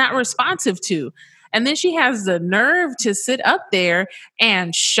and is not responsive to. And then she has the nerve to sit up there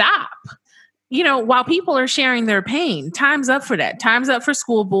and shop, while people are sharing their pain. Time's up for that. Time's up for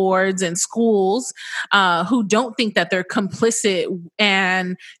school boards and schools who don't think that they're complicit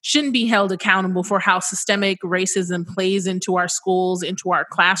and shouldn't be held accountable for how systemic racism plays into our schools, into our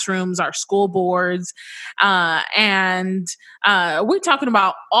classrooms, our school boards. And we're talking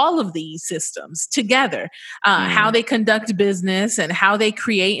about all of these systems together, how they conduct business and how they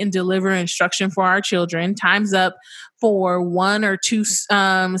create and deliver instruction for our children. Time's up for 1 or 2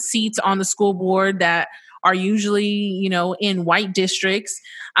 seats on the school board that are usually, in white districts,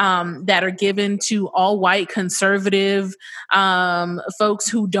 that are given to all white conservative folks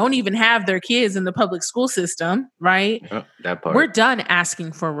who don't even have their kids in the public school system, right? That part. We're done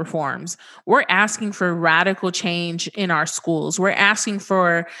asking for reforms. We're asking for radical change in our schools. We're asking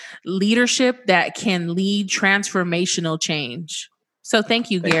for leadership that can lead transformational change. So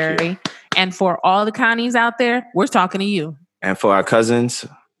thank you, Gary. And for all the Connies out there, we're talking to you. And for our cousins,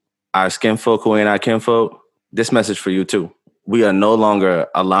 our skin folk who ain't our kinfolk, this message for you too. We are no longer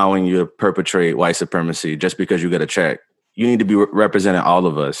allowing you to perpetrate white supremacy just because you get a check. You need to be representing all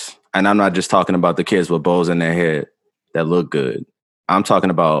of us. And I'm not just talking about the kids with bows in their head that look good. I'm talking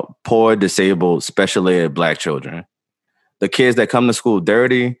about poor, disabled, special ed Black children. The kids that come to school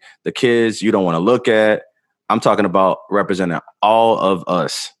dirty, the kids you don't want to look at. I'm talking about representing all of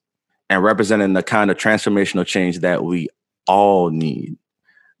us and representing the kind of transformational change that we all need.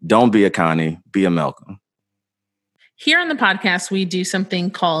 Don't be a Connie, be a Malcolm. Here on the podcast, we do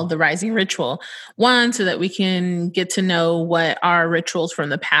something called the Rising Ritual. One, so that we can get to know what our rituals from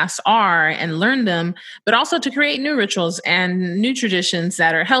the past are and learn them, but also to create new rituals and new traditions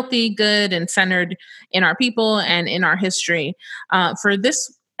that are healthy, good, and centered in our people and in our history. For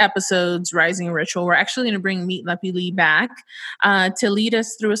this episode's Rising Ritual, we're actually going to bring Mitlalpilli back to lead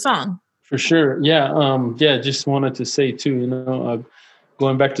us through a song. For sure. Yeah. Just wanted to say too,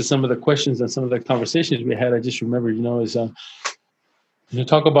 going back to some of the questions and some of the conversations we had, I just remembered, is you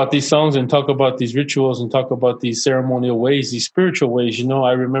talk about these songs and talk about these rituals and talk about these ceremonial ways, these spiritual ways.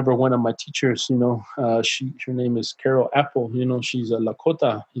 I remember one of my teachers, her name is Carol Apple, she's a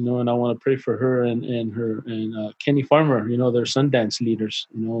Lakota, and I want to pray for her and Kenny Farmer, they're Sundance leaders.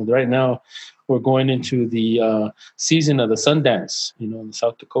 Right now we're going into the season of the Sundance, in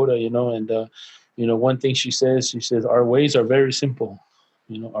South Dakota, and one thing she says, our ways are very simple.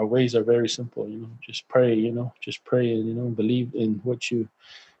 Our ways are very simple. Just pray. Just pray and believe in what you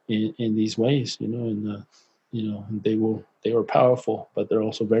in these ways. And they were powerful, but they're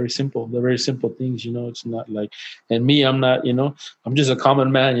also very simple. They're very simple things. It's not like, and me, I'm not. I'm just a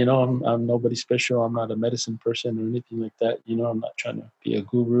common man. I'm nobody special. I'm not a medicine person or anything like that. I'm not trying to be a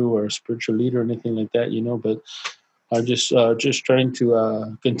guru or a spiritual leader or anything like that. But I'm just trying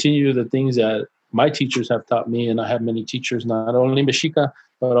to continue the things that my teachers have taught me, and I have many teachers, not only Mexica,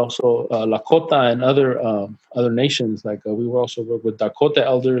 but also Lakota and other nations. Like we also work with Dakota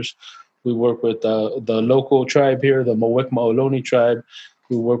elders. We work with the local tribe here, the Mowekma Ohlone tribe.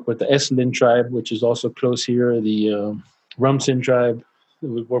 We work with the Esalen tribe, which is also close here, the Rumsen tribe.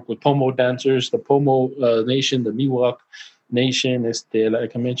 We work with Pomo dancers, the Pomo nation, the Miwok nation.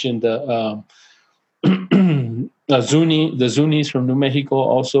 Like I mentioned, the Zunis from New Mexico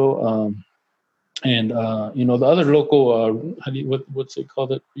also. And the other local what's it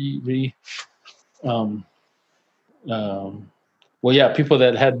called? People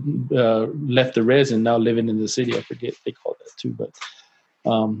that had left the res and now living in the city. I forget they call that too, but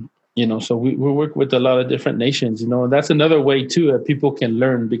so we work with a lot of different nations. And that's another way too that people can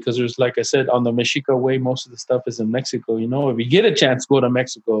learn, because there's, like I said, on the Mexica way, most of the stuff is in Mexico. If you get a chance, go to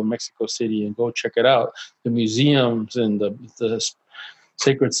Mexico City, and go check it out, the museums and the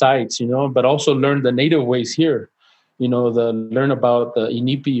sacred sites, but also learn the native ways here, learn about the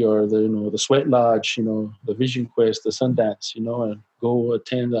Inipi or the Sweat Lodge, the Vision Quest, the Sundance, and go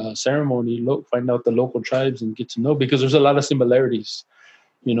attend a ceremony, find out the local tribes and get to know, because there's a lot of similarities,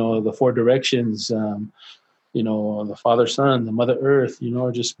 the four directions, the Father, Son, the Mother Earth,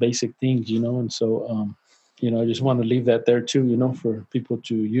 just basic things, and so, I just want to leave that there too, for people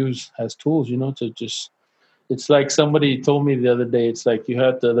to use as tools, to just, it's like somebody told me the other day, it's like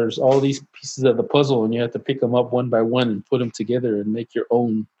there's all these pieces of the puzzle and you have to pick them up one by one and put them together and make your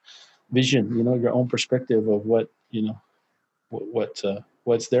own vision, your own perspective of what,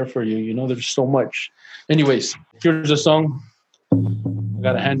 what's there for you. There's so much. Anyways, here's a song. I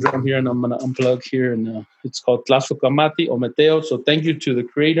got a hand drum here and I'm going to unplug here, and it's called Tlazokamati o Meteo. So thank you to the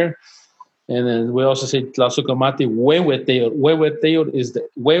creator. And then we also say Tlazokamati Huehueteo. Huehueteo is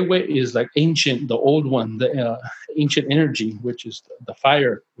like ancient, the old one, the ancient energy, which is the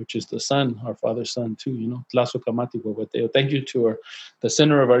fire, which is the sun, our Father's Son too, Tlazokamati Huehueteo. Thank you to the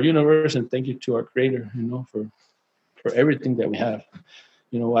center of our universe, and thank you to our creator, for everything that we have.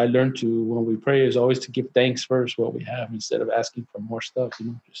 I learned when we pray is always to give thanks first, what we have, instead of asking for more stuff,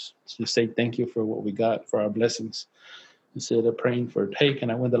 just say thank you for what we got, for our blessings. Instead of praying for, hey, can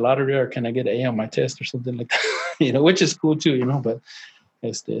I win the lottery, or can I get an A on my test or something like that, which is cool too, but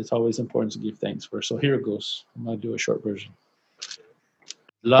it's always important to give thanks first. So here it goes. I'm going to do a short version.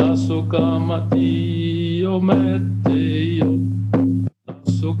 Tlazokamati o Meteo,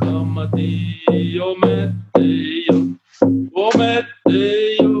 Tlazokamati o Meteo, o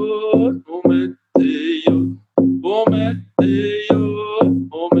Meteo, o Meteo, o Meteo,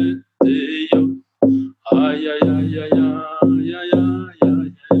 o Meteo. Ay, ay, ay, ay, ay, ay, ay, ay,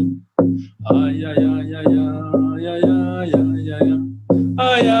 ay, ay, ay, ay, ay, ay, ay,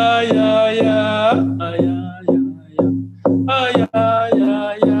 ay, ay, ay, ay, ay,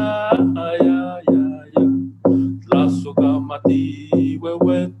 Tlazokamati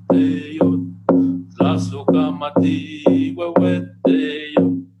Huehueteo, Tlazokamati Huehueteo,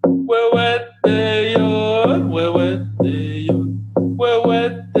 Huehueteo, Huehueteo,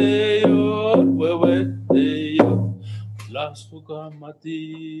 Huehueteo, Huehueteo, Tlazokamati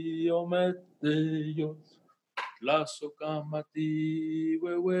o Meteo, Tlazokamati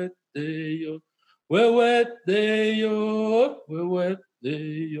Huehueteo, Huehueteo,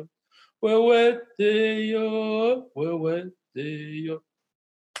 Huehueteo, Huehueteo, Huehueteo.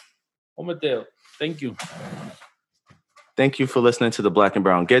 Ometeo. Thank you. Thank you for listening to the Black and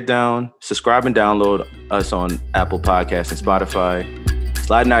Brown Get Down. Subscribe and download us on Apple Podcasts and Spotify.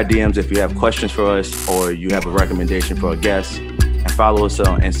 Slide in our DMs if you have questions for us or you have a recommendation for a guest. And follow us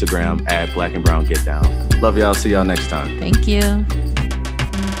on Instagram at Black and Brown Get Down. Love y'all. See y'all next time. Thank you.